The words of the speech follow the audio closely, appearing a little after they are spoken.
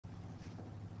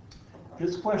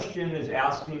This question is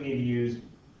asking me to use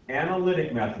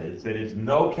analytic methods, that is,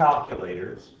 no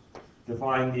calculators, to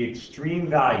find the extreme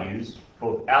values,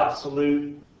 both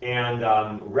absolute and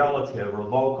relative or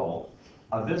local,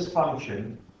 of this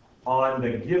function on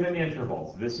the given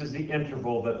intervals. This is the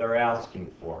interval that they're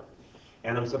asking for.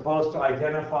 And I'm supposed to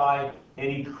identify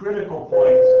any critical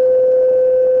points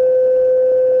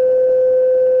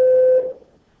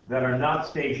that are not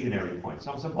stationary points.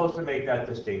 So I'm supposed to make that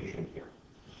distinction here.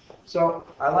 So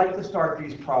I like to start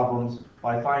these problems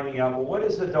by finding out, well, what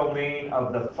is the domain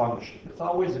of the function? It's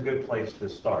always a good place to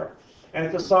start. And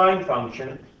it's a sine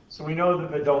function, so we know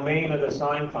that the domain of the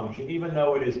sine function, even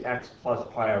though it is x plus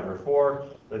pi over 4,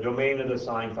 the domain of the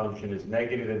sine function is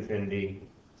negative infinity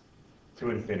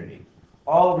to infinity.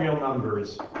 All real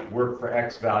numbers work for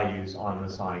x values on the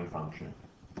sine function.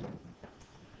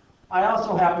 I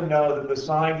also happen to know that the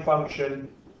sine function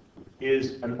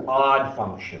is an odd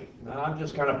function. And I'm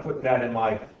just kind of putting that in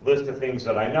my list of things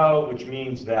that I know, which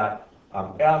means that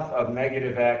f of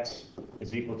negative x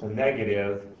is equal to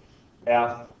negative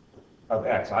f of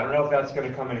x. I don't know if that's going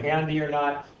to come in handy or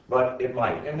not, but it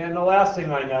might. And then the last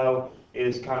thing I know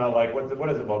is kind of like, what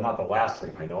is it? Well, not the last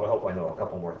thing I know. I hope I know a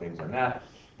couple more things than that.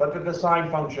 But that the sine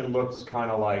function looks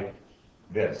kind of like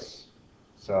this.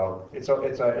 So it's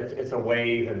a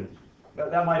wave, and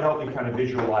that might help me kind of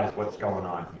visualize what's going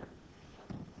on here.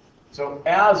 So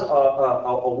as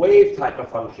a wave type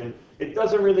of function, it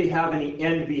doesn't really have any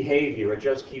end behavior. It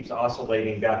just keeps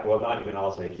oscillating back. Well, not even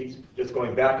oscillating. It keeps just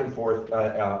going back and forth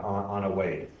on a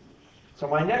wave. So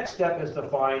my next step is to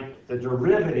find the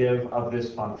derivative of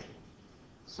this function.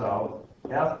 So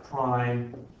f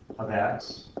prime of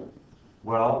x,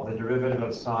 well, the derivative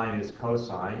of sine is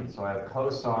cosine. So I have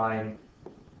cosine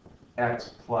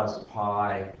x plus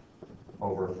pi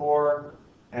over 4.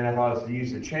 And if I was to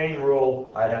use the chain rule,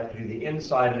 I'd have to do the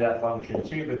inside of that function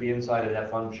too, but the inside of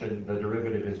that function, the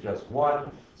derivative is just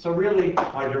 1. So really,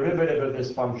 my derivative of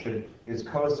this function is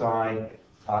cosine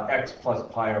x plus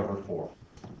pi over 4.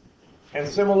 And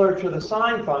similar to the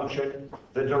sine function,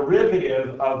 the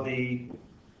derivative of the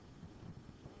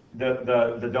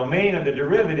domain of the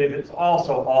derivative is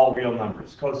also all real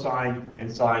numbers. Cosine and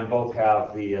sine both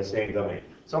have the same domain.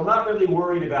 So I'm not really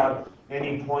worried about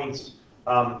any points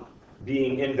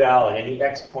being invalid, any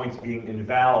x points being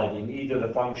invalid in either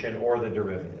the function or the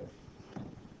derivative.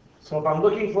 So if I'm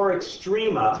looking for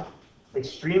extrema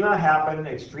happen,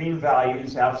 extreme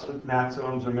values, absolute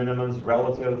maximums or minimums,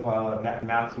 relative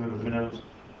maximums or minimums,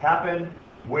 happen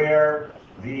where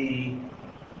the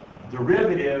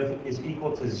derivative is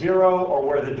equal to 0 or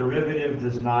where the derivative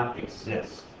does not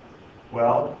exist.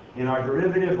 Well, in our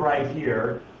derivative right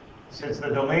here, since the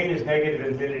domain is negative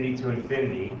infinity to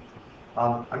infinity,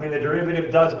 the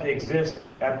derivative does exist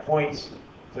at points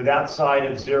to that side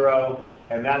of 0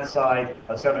 and that side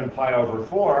of 7 pi over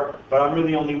 4, but I'm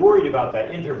really only worried about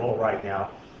that interval right now.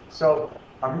 So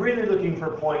I'm really looking for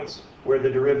points where the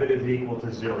derivative is equal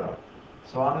to 0.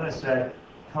 So I'm going to set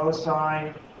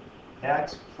cosine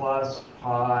x plus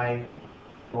pi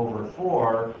over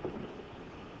 4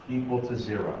 equal to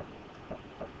 0.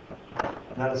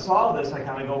 Now to solve this, I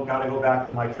kind of got to go back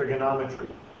to my trigonometry.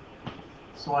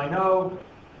 So I know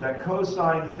that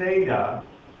cosine theta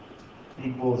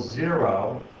equals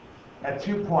 0 at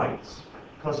 2 points.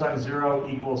 Cosine 0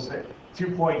 equals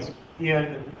 2 points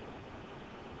in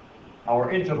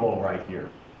our interval right here.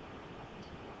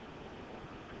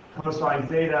 Cosine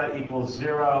theta equals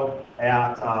 0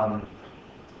 at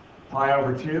pi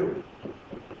over 2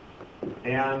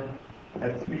 and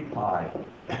at 3 pi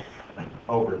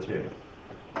over 2.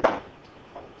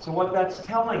 So what that's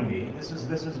telling me, this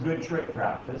is good trick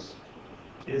practice,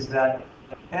 is that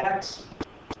x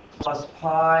plus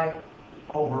pi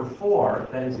over 4,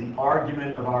 that is the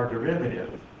argument of our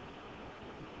derivative,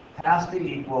 has to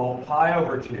equal pi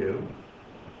over 2,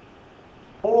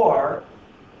 or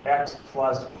x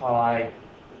plus pi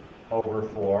over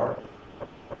 4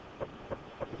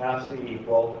 has to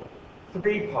equal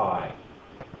 3 pi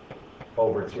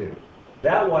over 2.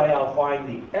 That way I'll find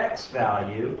the x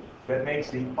value that makes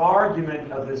the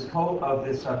argument of this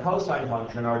cosine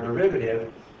function, our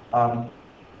derivative, pi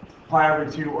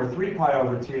over 2 or 3 pi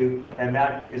over 2, and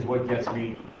that is what gets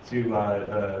me to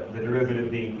the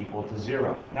derivative being equal to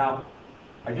 0. Now,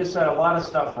 I just said a lot of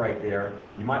stuff right there.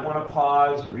 You might want to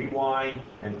pause, rewind,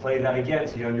 and play that again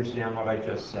so you understand what I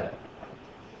just said.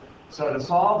 So to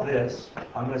solve this,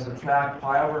 I'm going to subtract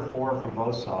pi over 4 from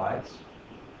both sides.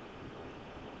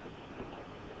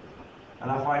 And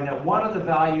I find that one of the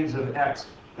values of x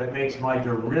that makes my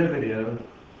derivative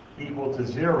equal to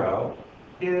 0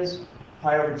 is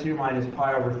pi over 2 minus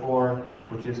pi over 4,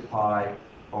 which is pi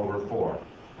over 4.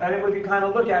 And if you kind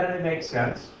of look at it, it makes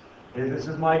sense. This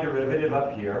is my derivative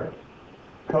up here.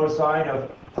 Cosine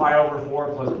of pi over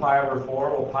 4 plus pi over 4.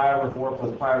 Well, pi over 4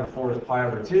 plus pi over 4 is pi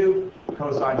over 2.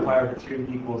 Cosine pi over 2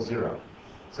 equals 0.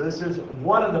 So this is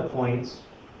one of the points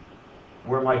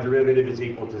where my derivative is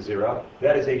equal to 0.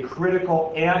 That is a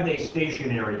critical and a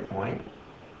stationary point.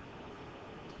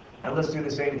 And let's do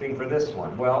the same thing for this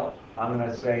one. Well, I'm going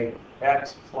to say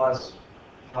x plus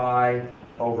pi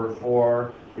over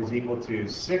 4 is equal to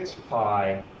 6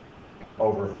 pi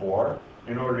over 4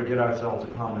 in order to get ourselves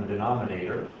a common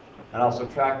denominator. And I'll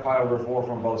subtract pi over 4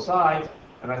 from both sides,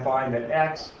 and I find that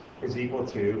x is equal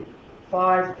to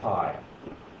 5 pi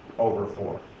over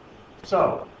 4.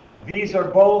 So these are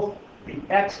both the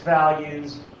x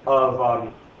values of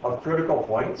critical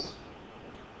points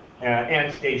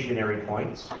and stationary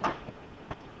points.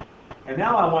 And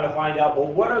now I want to find out, well,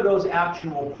 what are those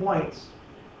actual points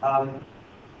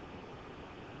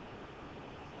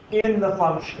in the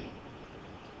function?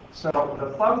 So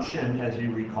the function, as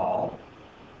you recall,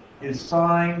 is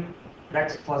sine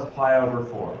x plus pi over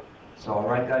 4. So I'll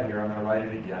write that here. I'm going to write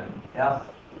it again. F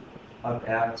of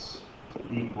x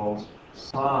equals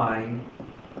sine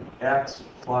x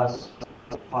plus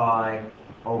pi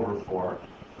over 4.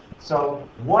 So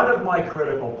one of my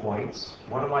critical points,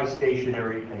 one of my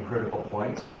stationary and critical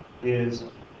points is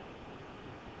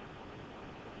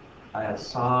I have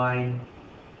sine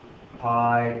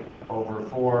pi over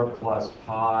 4 plus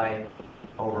pi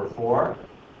over 4.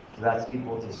 So that's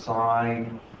equal to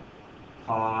sine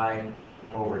pi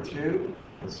over 2.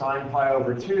 And sine pi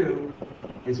over 2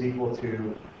 is equal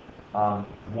to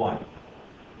 1.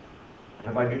 And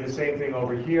if I do the same thing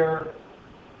over here,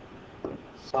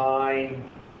 sine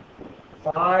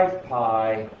 5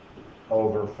 pi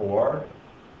over 4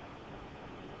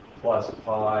 plus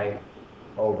pi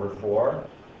over 4,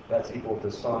 that's equal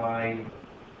to sine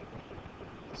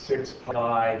 6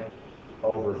 pi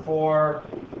over 4,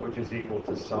 which is equal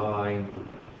to sine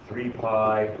 3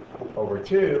 pi over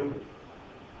 2,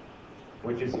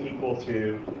 which is equal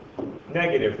to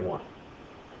 -1.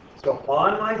 So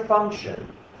on my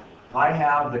function, I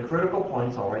have the critical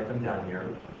points, I'll write them down here,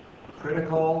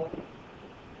 critical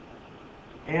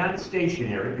and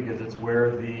stationary, because it's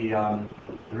where the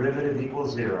derivative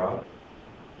equals 0,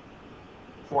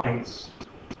 points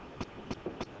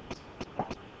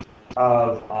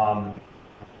of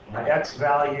my x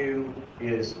value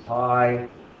is pi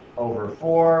over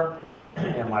 4,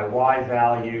 and my y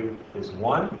value is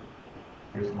 1.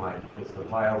 It's the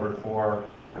pi over 4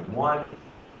 and 1.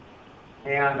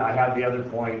 And I have the other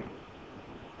point,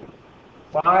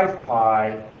 5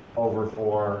 pi over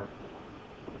 4,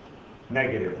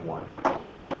 -1.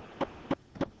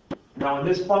 Now in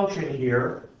this function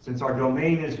here, since our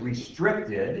domain is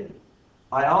restricted,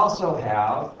 I also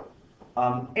have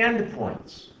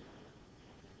endpoints.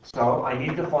 So I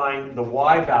need to find the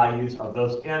y values of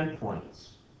those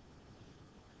endpoints.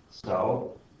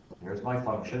 So here's my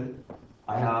function.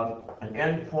 I have an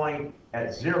endpoint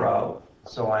at 0,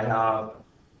 so I have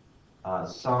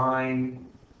sine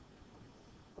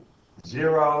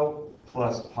 0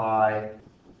 plus pi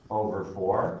over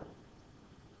 4.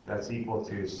 That's equal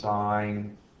to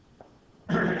sine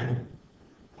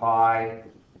pi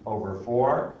over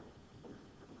 4,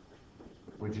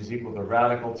 which is equal to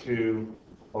radical 2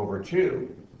 over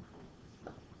 2.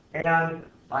 And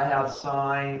I have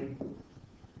sine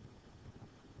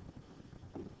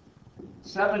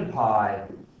 7 pi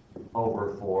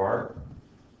over 4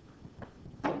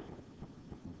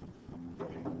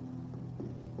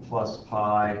 plus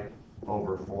pi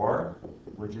over 4,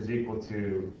 which is equal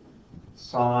to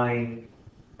sine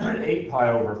 8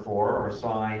 pi over 4, or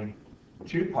sine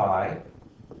 2 pi,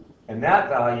 and that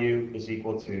value is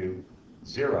equal to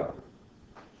 0.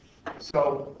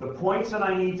 So the points that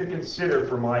I need to consider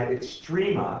for my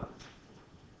extrema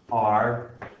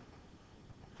are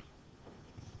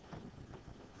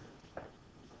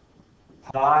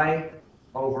pi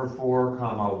over 4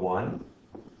 comma 1,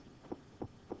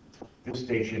 this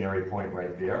stationary point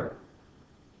right there,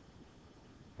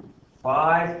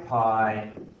 5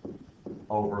 pi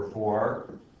over 4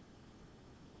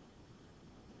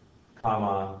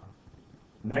 comma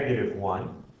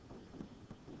 -1,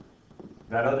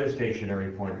 that other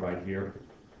stationary point right here.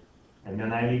 And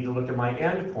then I need to look at my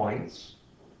endpoints,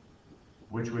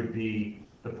 which would be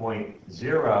the point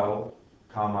 0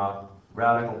 comma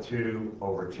radical 2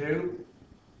 over 2,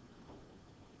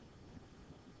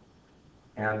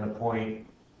 and the point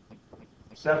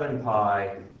 7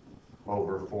 pi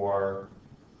over 4,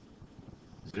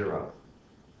 0.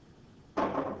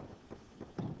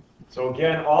 So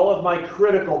again, all of my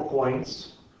critical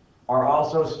points are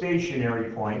also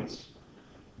stationary points.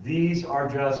 These are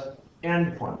just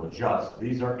endpoints. Well,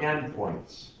 these are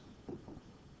endpoints.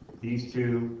 These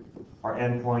two are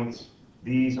endpoints.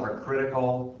 These are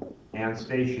critical and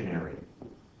stationary.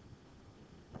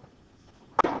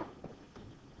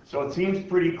 So it seems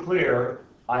pretty clear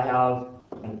I have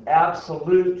an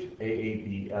absolute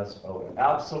AABSO,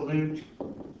 absolute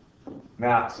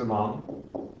maximum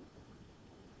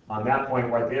on that point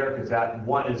right there, because that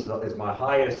 1 is my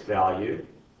highest value.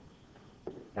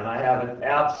 And I have an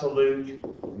absolute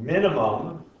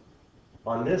minimum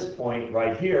on this point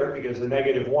right here, because the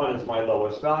 -1 is my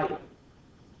lowest value.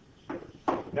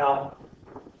 Now,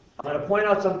 I'm going to point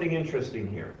out something interesting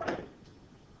here.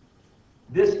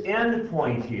 This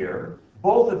endpoint here,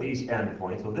 both of these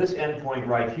endpoints, well, this endpoint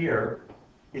right here,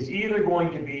 is either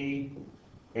going to be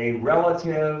a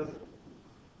relative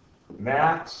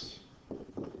max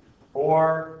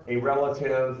or a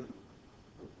relative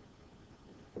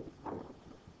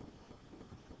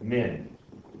min.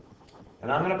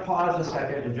 And I'm going to pause a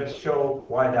second and just show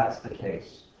why that's the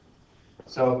case.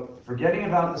 So forgetting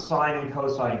about the sine and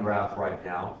cosine graph right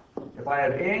now, if I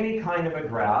have any kind of a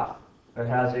graph that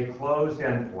has a closed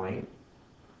endpoint,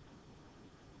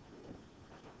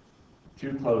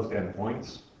 two closed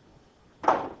endpoints,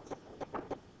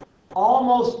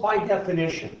 almost by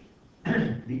definition,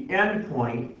 the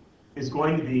endpoint is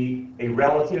going to be a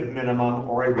relative minimum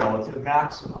or a relative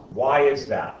maximum. Why is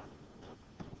that?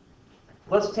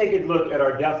 Let's take a look at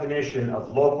our definition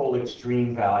of local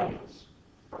extreme values.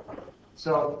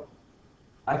 So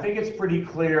I think it's pretty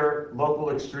clear local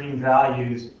extreme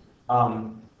values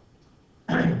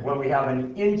when we have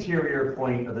an interior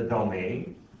point of the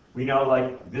domain. We know,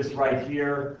 like, this right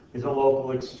here is a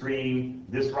local extreme,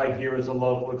 this right here is a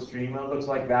local extreme, and it looks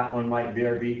like that one might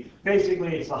there be.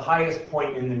 Basically, it's the highest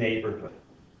point in the neighborhood.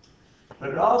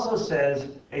 But it also says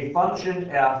a function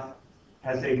f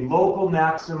has a local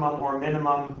maximum or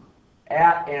minimum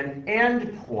at an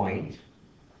endpoint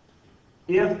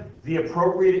if the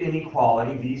appropriate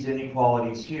inequality, these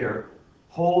inequalities here,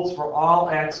 holds for all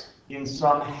x in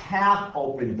some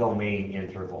half-open domain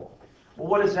interval. Well,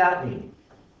 what does that mean?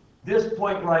 This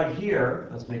point right here,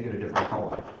 let's make it a different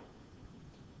color,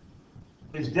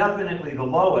 is definitely the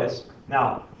lowest.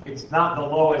 Now, it's not the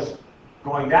lowest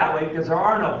going that way because there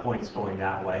are no points going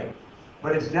that way,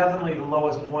 but it's definitely the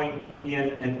lowest point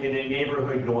in a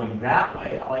neighborhood going that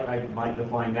way. Like I might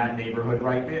define that neighborhood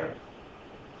right there.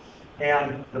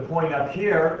 And the point up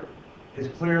here is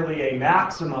clearly a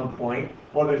maximum point.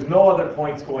 Well, there's no other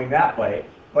points going that way,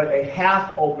 but a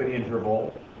half-open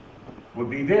interval would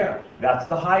be there. That's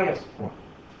the highest point.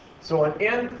 So an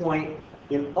endpoint,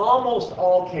 in almost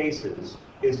all cases,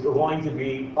 is going to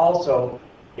be also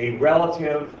a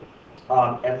relative,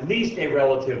 at least a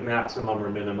relative maximum or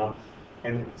minimum,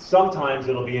 and sometimes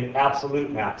it'll be an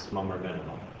absolute maximum or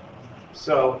minimum.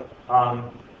 So,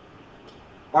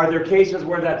 are there cases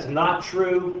where that's not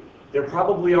true? There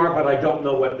probably are, but I don't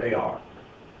know what they are.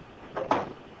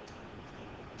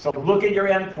 So look at your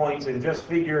endpoints and just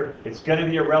figure it's going to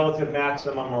be a relative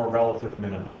maximum or a relative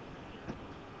minimum.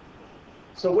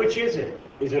 So which is it?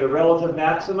 Is it a relative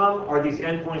maximum? Are these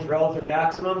endpoints relative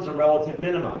maximums or relative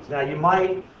minimums? Now you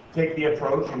might take the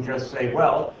approach and just say,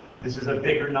 well, this is a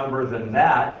bigger number than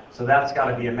that, so that's got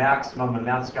to be a maximum and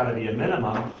that's got to be a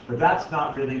minimum, but that's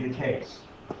not really the case.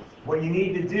 What you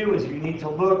need to do is you need to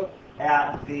look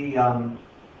at the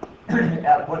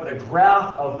at what the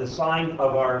graph of the sine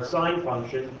of our sine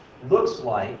function looks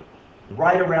like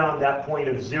right around that point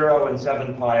of 0 and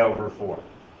 7 pi over 4.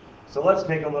 So let's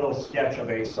make a little sketch of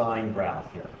a sine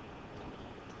graph here.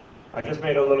 I just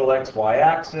made a little xy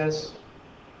axis.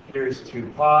 Here's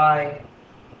 2 pi.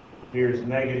 Here's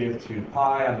negative 2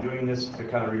 pi. I'm doing this to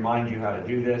kind of remind you how to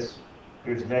do this.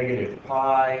 Here's negative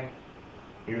pi.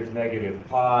 Here's negative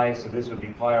pi. So this would be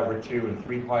pi over 2 and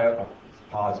 3 pi,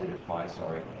 positive pi,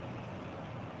 sorry.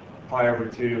 Pi over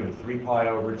 2 and 3 pi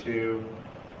over 2.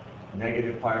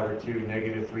 Negative pi over 2,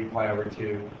 negative 3 pi over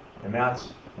 2. And that's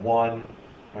 1,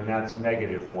 and that's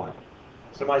negative 1.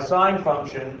 So my sine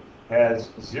function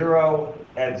has 0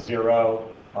 at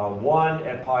 0, 1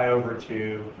 at pi over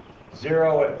 2,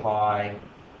 0 at pi,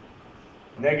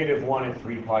 negative 1 at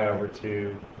 3 pi over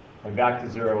 2, and back to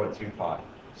 0 at 2 pi.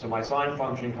 So my sine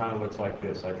function kind of looks like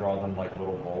this. I draw them like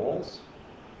little bowls.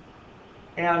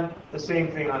 And the same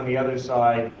thing on the other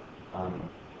side.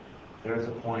 There's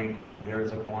a point,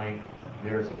 there's a point,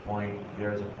 there's a point,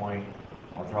 there's a point.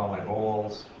 I'll draw my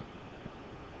bowls.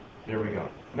 There we go.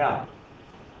 Now,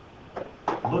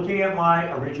 looking at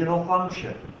my original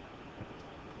function,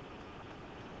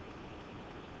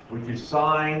 which is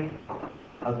sine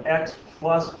of x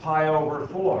plus pi over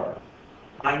 4.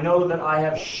 I know that I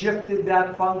have shifted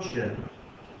that function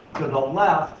to the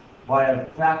left by a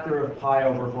factor of pi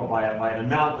over 4, by an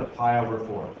amount of pi over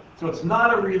 4. So it's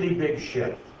not a really big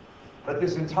shift. But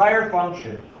this entire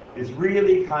function is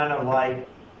really kind of like,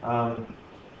 I'm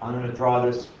going to draw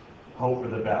this, hope for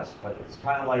the best, but it's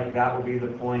kind of like that would be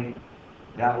the point,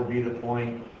 that would be the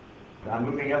point. I'm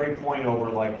moving every point over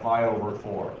like pi over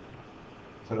 4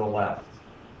 to the left.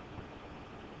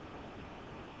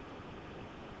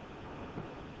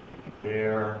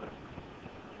 There,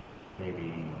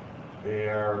 maybe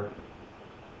there,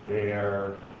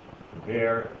 there,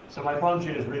 there. So my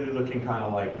function is really looking kind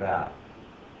of like that.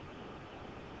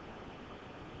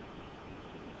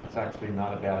 It's actually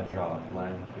not a bad job,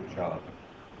 Len, good job.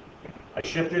 I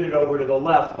shifted it over to the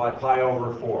left by pi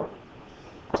over 4.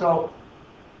 So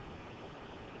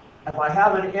if I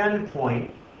have an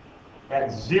endpoint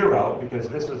at 0, because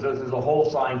this is a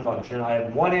whole sine function, I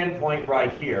have one endpoint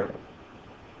right here,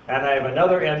 and I have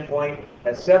another endpoint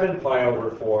at 7 pi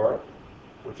over 4,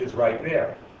 which is right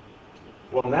there.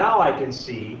 Well, now I can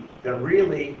see that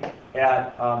really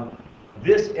at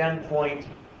this endpoint,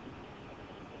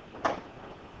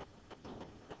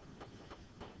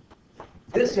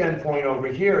 over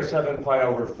here, 7 pi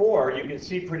over 4, you can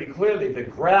see pretty clearly the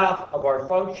graph of our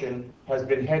function has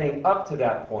been heading up to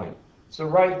that point. So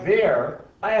right there,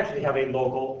 I actually have a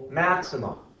local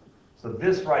maximum. So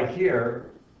this right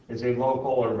here is a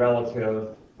local or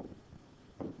relative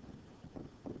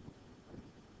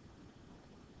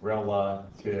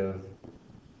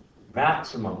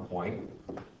maximum point.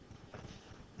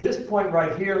 This point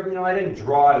right here, you know, I didn't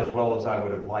draw it as well as I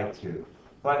would have liked to.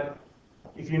 But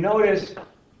if you notice,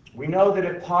 we know that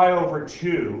at pi over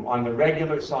 2 on the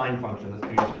regular sine function, let's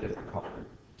use a different color.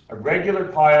 A regular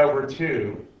pi over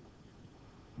 2,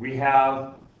 we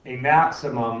have a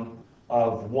maximum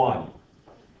of 1.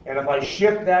 And if I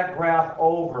shift that graph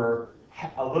over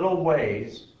a little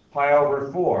ways, pi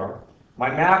over 4, my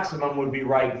maximum would be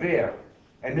right there.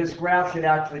 And this graph should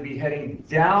actually be heading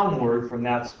downward from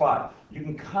that spot. You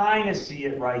can kind of see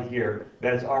it right here,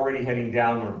 that it's already heading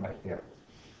downward right there.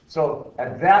 So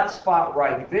at that spot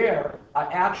right there, I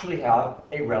actually have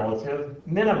a relative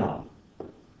minimum.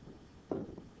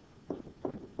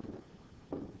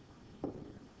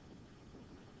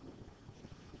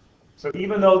 So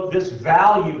even though this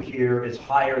value here is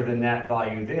higher than that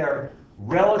value there,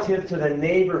 relative to the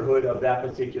neighborhood of that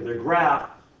particular graph,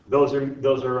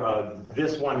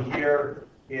 this one here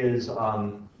is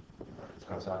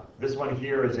this one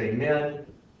here is a min,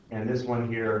 and this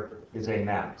one here is a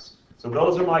max. So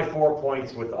those are my 4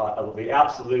 points with the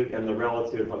absolute and the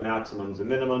relative maximums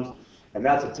and minimums, and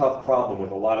that's a tough problem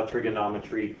with a lot of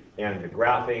trigonometry and the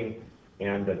graphing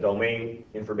and the domain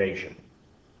information.